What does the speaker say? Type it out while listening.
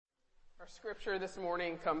Our scripture this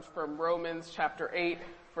morning comes from Romans chapter 8,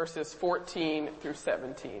 verses 14 through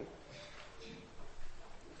 17.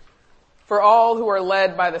 For all who are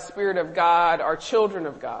led by the Spirit of God are children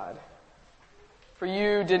of God. For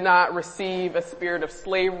you did not receive a spirit of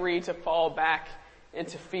slavery to fall back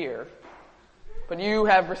into fear, but you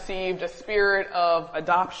have received a spirit of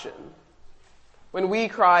adoption. When we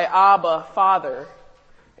cry, Abba, Father,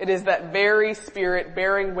 it is that very Spirit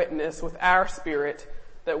bearing witness with our spirit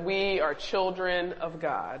that we are children of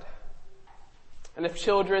God. And if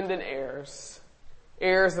children, then heirs,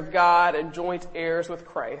 heirs of God and joint heirs with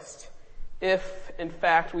Christ, if in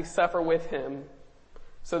fact we suffer with him,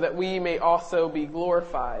 so that we may also be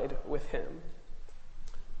glorified with him.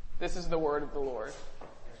 This is the word of the Lord.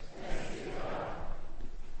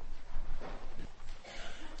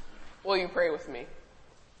 Will you pray with me?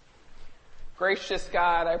 Gracious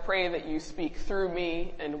God, I pray that you speak through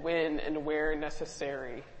me and when and where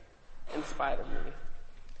necessary in spite of me.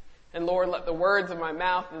 And Lord, let the words of my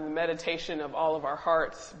mouth and the meditation of all of our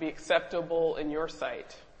hearts be acceptable in your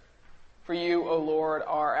sight. For you, O Lord,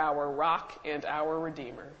 are our rock and our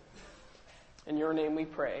redeemer. In your name we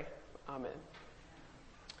pray. Amen.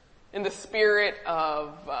 In the spirit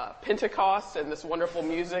of Pentecost and this wonderful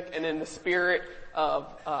music, and in the spirit of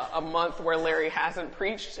a month where Larry hasn't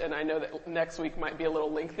preached, and I know that next week might be a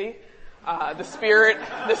little lengthy, the spirit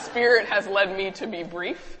has led me to be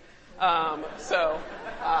brief. So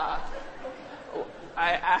I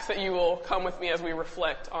ask that you will come with me as we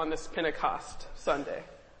reflect on this Pentecost Sunday.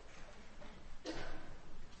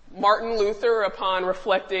 Martin Luther, upon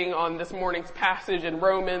reflecting on this morning's passage in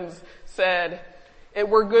Romans, said, "It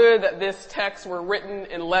were good that this text were written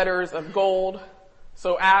in letters of gold,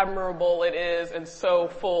 so admirable it is and so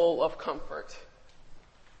full of comfort."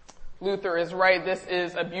 Luther is right. This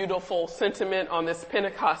is a beautiful sentiment on this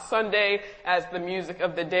Pentecost Sunday as the music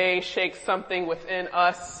of the day shakes something within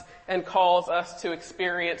us and calls us to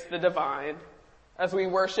experience the divine. As we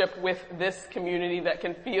worship with this community that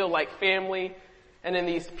can feel like family, and in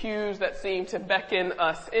these pews that seem to beckon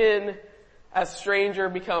us in, as stranger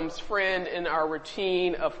becomes friend in our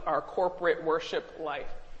routine of our corporate worship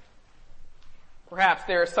life. Perhaps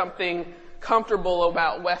there is something comfortable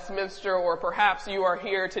about Westminster, or perhaps you are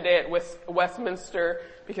here today at Westminster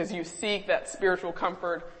because you seek that spiritual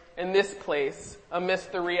comfort in this place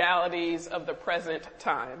amidst the realities of the present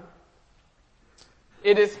time.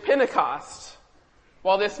 It is Pentecost.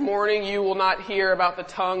 While this morning you will not hear about the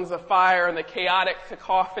tongues of fire and the chaotic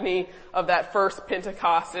cacophony of that first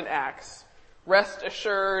Pentecost in Acts, rest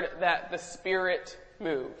assured that the Spirit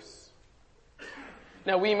moves.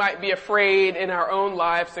 Now we might be afraid in our own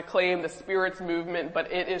lives to claim the Spirit's movement,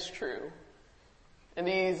 but it is true. In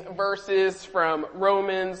these verses from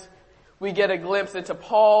Romans, we get a glimpse into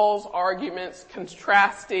Paul's arguments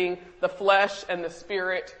contrasting the flesh and the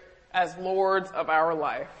Spirit as lords of our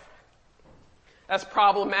life. As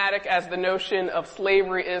problematic as the notion of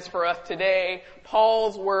slavery is for us today,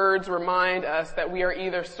 Paul's words remind us that we are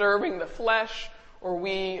either serving the flesh or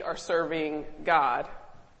we are serving God.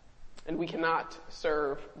 And we cannot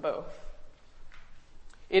serve both.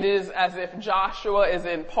 It is as if Joshua is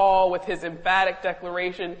in Paul with his emphatic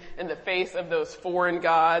declaration in the face of those foreign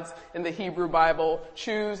gods in the Hebrew Bible,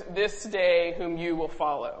 "Choose this day whom you will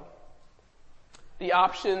follow." The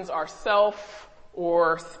options are self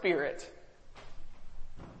or spirit.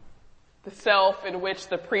 The self in which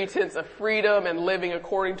the pretense of freedom and living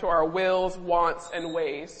according to our wills, wants, and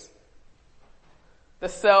ways. The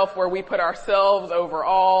self where we put ourselves over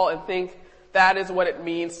all and think that is what it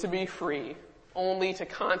means to be free, only to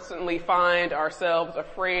constantly find ourselves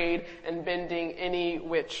afraid and bending any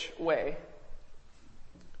which way.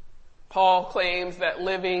 Paul claims that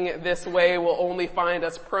living this way will only find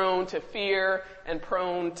us prone to fear and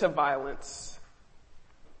prone to violence.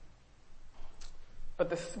 But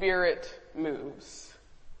the Spirit moves.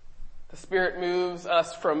 The Spirit moves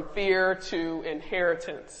us from fear to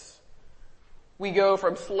inheritance. We go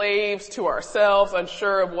from slaves to ourselves,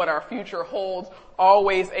 unsure of what our future holds,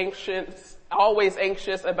 always anxious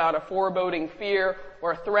about a foreboding fear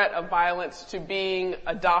or threat of violence, to being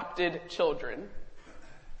adopted children.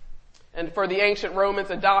 And for the ancient Romans,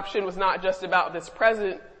 adoption was not just about this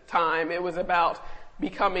present time, it was about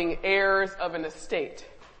becoming heirs of an estate.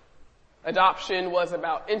 Adoption was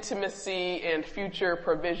about intimacy and future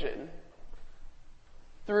provision.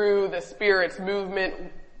 Through the Spirit's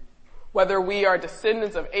movement, whether we are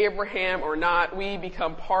descendants of Abraham or not, we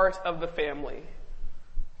become part of the family.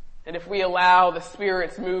 And if we allow the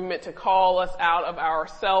Spirit's movement to call us out of our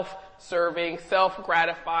self-serving,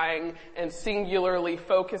 self-gratifying, and singularly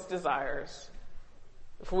focused desires,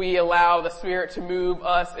 if we allow the Spirit to move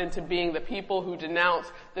us into being the people who denounce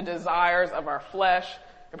the desires of our flesh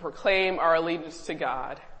and proclaim our allegiance to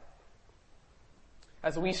God.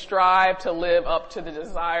 As we strive to live up to the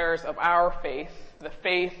desires of our faith, the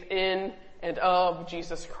faith in and of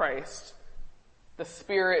Jesus Christ, the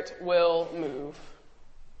Spirit will move.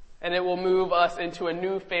 And it will move us into a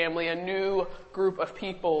new family, a new group of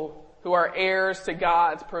people who are heirs to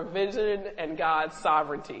God's provision and God's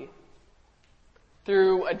sovereignty.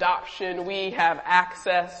 Through adoption, we have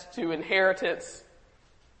access to inheritance.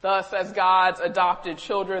 Thus, as God's adopted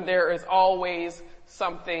children, there is always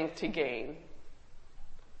something to gain.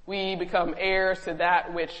 We become heirs to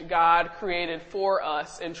that which God created for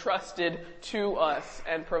us, entrusted to us,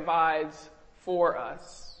 and provides for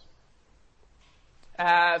us.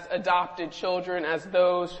 As adopted children, as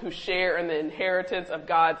those who share in the inheritance of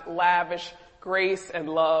God's lavish grace and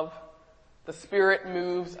love, the Spirit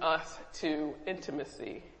moves us to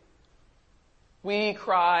intimacy. We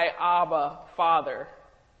cry, Abba, Father.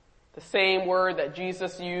 The same word that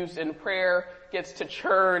Jesus used in prayer gets to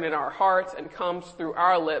churn in our hearts and comes through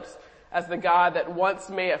our lips as the God that once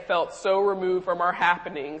may have felt so removed from our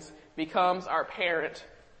happenings becomes our parent,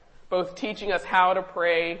 both teaching us how to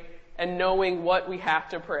pray and knowing what we have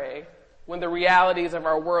to pray when the realities of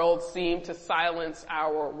our world seem to silence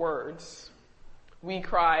our words. We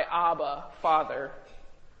cry, Abba, Father.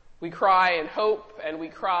 We cry in hope and we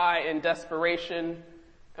cry in desperation,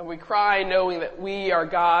 and we cry knowing that we are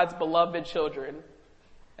God's beloved children.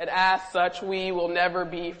 And as such, we will never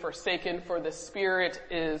be forsaken, for the Spirit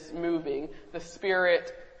is moving. The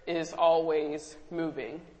Spirit is always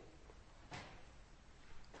moving.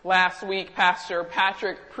 Last week, Pastor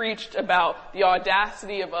Patrick preached about the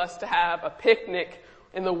audacity of us to have a picnic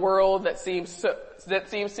in the world that seems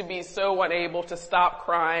to be so unable to stop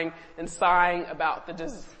crying and sighing about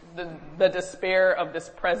the despair of this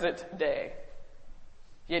present day.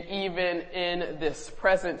 Yet even in this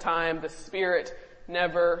present time, the Spirit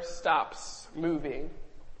never stops moving.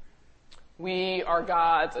 We are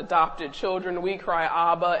God's adopted children. We cry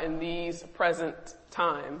Abba in these present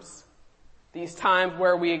times. These times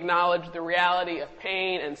where we acknowledge the reality of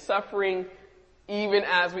pain and suffering, even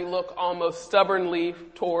as we look almost stubbornly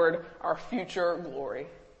toward our future glory.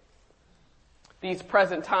 These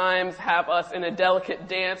present times have us in a delicate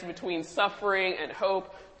dance between suffering and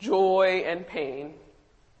hope, joy and pain.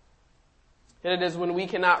 And it is when we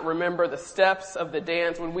cannot remember the steps of the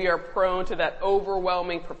dance, when we are prone to that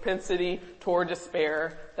overwhelming propensity toward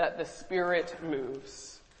despair, that the Spirit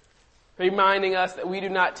moves, reminding us that we do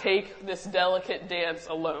not take this delicate dance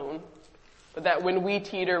alone, but that when we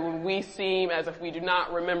teeter, when we seem as if we do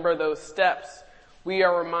not remember those steps, we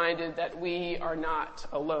are reminded that we are not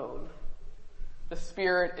alone. The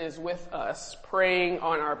Spirit is with us, praying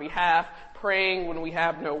on our behalf, praying when we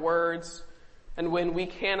have no words, and when we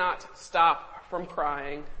cannot stop from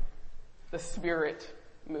crying, the Spirit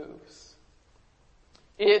moves.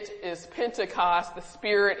 It is Pentecost. The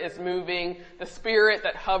Spirit is moving. The Spirit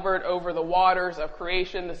that hovered over the waters of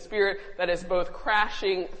creation. The Spirit that is both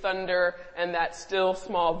crashing thunder and that still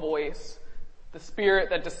small voice. The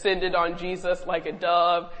Spirit that descended on Jesus like a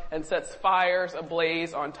dove and sets fires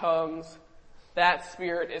ablaze on tongues. That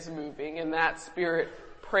Spirit is moving, and that Spirit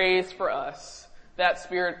prays for us. That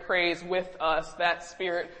Spirit prays with us. That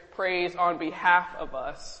Spirit prays on behalf of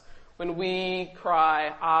us when we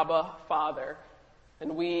cry, Abba, Father.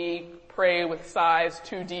 And we pray with sighs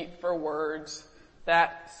too deep for words.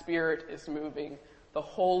 That Spirit is moving. The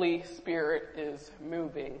Holy Spirit is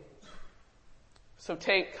moving. So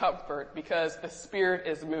take comfort, because the Spirit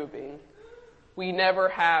is moving. We never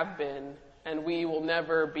have been, and we will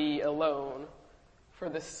never be alone, for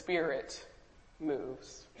the Spirit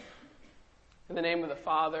moves. In the name of the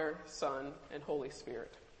Father, Son, and Holy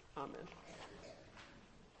Spirit. Amen.